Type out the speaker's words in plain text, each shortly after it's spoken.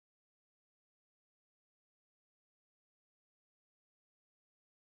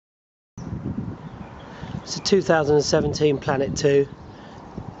It's a 2017 Planet 2.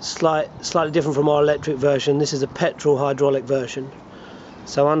 Slightly different from our electric version. This is a petrol hydraulic version.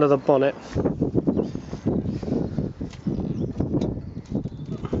 So under the bonnet,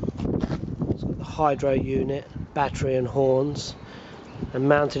 it's got the hydro unit, battery and horns, and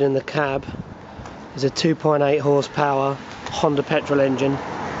mounted in the cab is a 2.8 horsepower Honda petrol engine.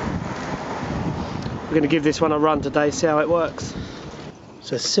 We're going to give this one a run today, see how it works.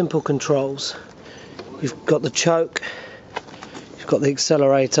 So simple controls. You've got the choke, you've got the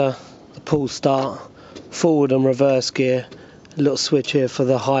accelerator, the pull start, forward and reverse gear, a little switch here for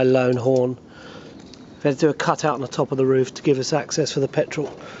the high-low horn. We had to do a cutout on the top of the roof to give us access for the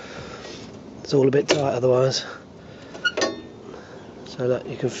petrol. It's all a bit tight otherwise. So that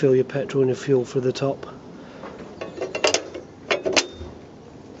you can fill your petrol and your fuel through the top.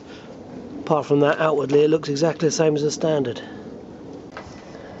 Apart from that, outwardly it looks exactly the same as the standard.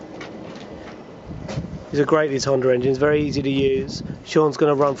 These are great, these Honda engines, very easy to use. Sean's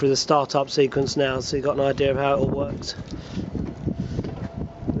going to run through the start-up sequence now so you've got an idea of how it all works.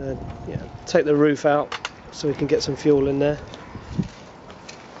 Yeah, take the roof out so we can get some fuel in there.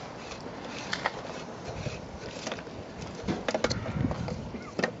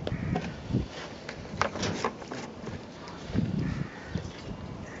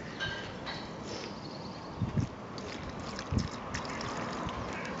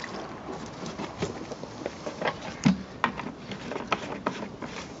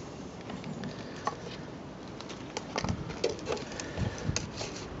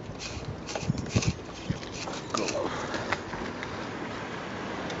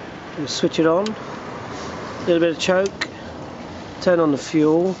 We'll switch it on, a little bit of choke, turn on the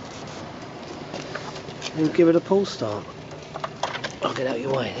fuel and give it a pull start. I'll get out of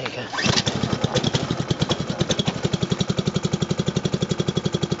your way, there you go.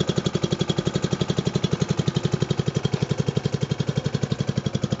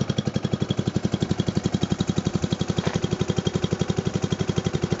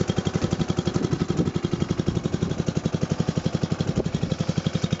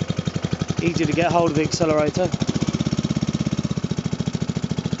 Easy to get hold of the accelerator.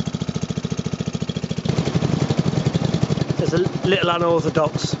 There's a little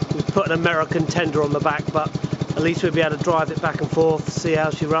unorthodox. We've put an American tender on the back, but at least we'll be able to drive it back and forth, see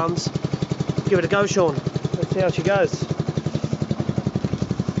how she runs. Give it a go, Sean. Let's see how she goes.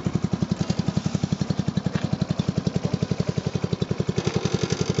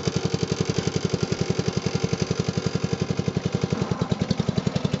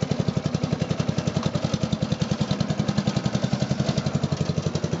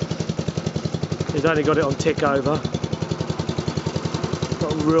 He's only got it on tick over.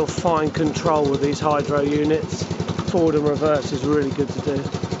 Got real fine control with these hydro units. Forward and reverse is really good to do.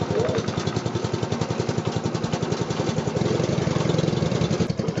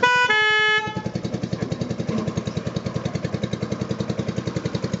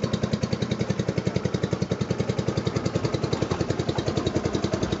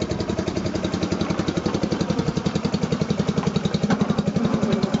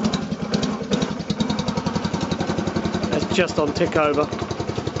 Just on tick over.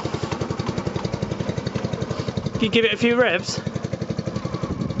 Can you give it a few revs?